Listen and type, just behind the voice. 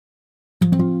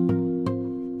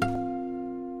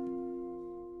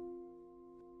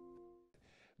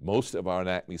Most of our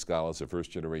NACME scholars are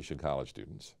first-generation college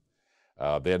students.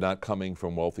 They're not coming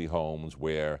from wealthy homes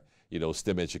where, you know,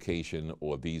 STEM education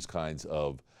or these kinds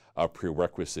of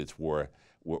prerequisites were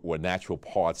natural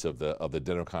parts of the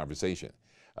dinner conversation.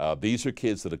 These are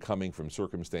kids that are coming from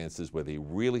circumstances where they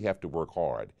really have to work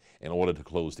hard in order to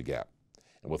close the gap.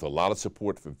 And with a lot of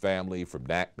support from family, from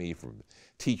NACME, from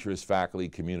teachers, faculty,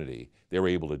 community, they're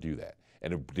able to do that.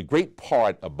 And the great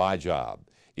part of my job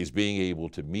is being able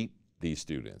to meet these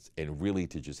students and really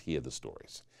to just hear the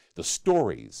stories. The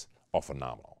stories are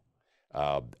phenomenal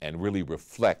and really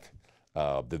reflect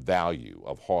the value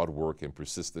of hard work and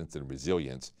persistence and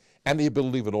resilience and the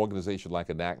ability of an organization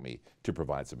like a NACME to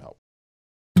provide some help.